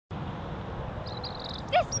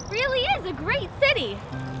This really is a great city.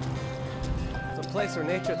 It's a place where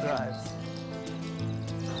nature thrives.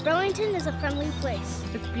 Burlington is a friendly place.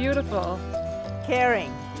 It's beautiful.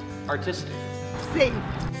 Caring. Artistic. Safe.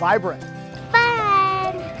 Vibrant.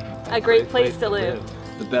 Fun. A great place to live.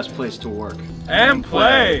 The best place to work. And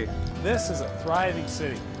play. This is a thriving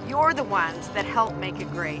city. You're the ones that help make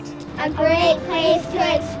it great. A great place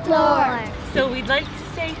to explore. So we'd like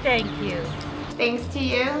to say thank you. Thanks to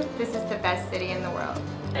you, this is the best city in the world.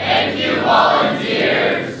 Thank you,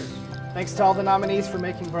 volunteers! Thanks to all the nominees for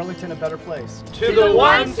making Burlington a better place. To the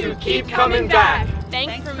ones who keep coming back.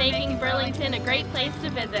 Thanks for making Burlington a great place to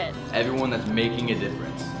visit. Everyone that's making a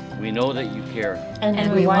difference. We know that you care.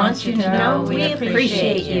 And we want you to know we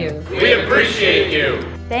appreciate you. We appreciate you.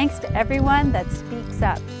 Thanks to everyone that speaks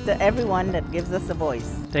up. To everyone that gives us a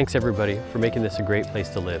voice. Thanks everybody for making this a great place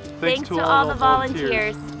to live. Thanks to all the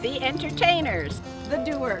volunteers. The entertainers. The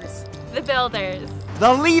doers. The builders.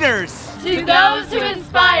 The leaders. To those who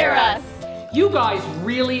inspire us. You guys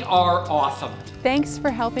really are awesome. Thanks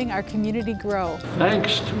for helping our community grow.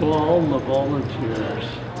 Thanks to all the volunteers.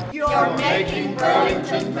 You're making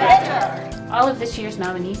Burlington better. All of this year's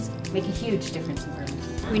nominees make a huge difference in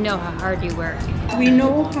Burlington. We know how hard you work. We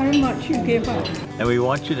know how much you give up. And we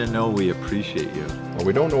want you to know we appreciate you. Well,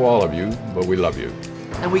 we don't know all of you, but we love you.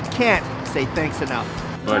 And we can't say thanks enough.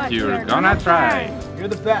 But you're gonna try. You're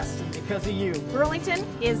the best, and because of you. Burlington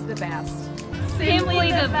is the best.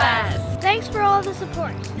 Simply the best. Thanks for all the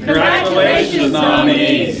support. Congratulations,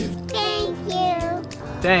 nominees. Thank you.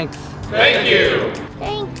 Thanks. Thank you.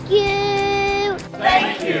 Thank you.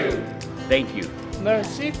 Thank you. Thank you.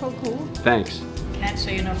 Merci beaucoup. Thanks. Can't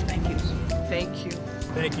say enough thank yous. Thank you.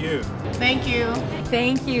 Thank you. Thank you.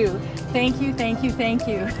 Thank you. Thank you, thank you, thank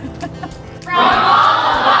you. From all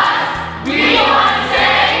of us, we want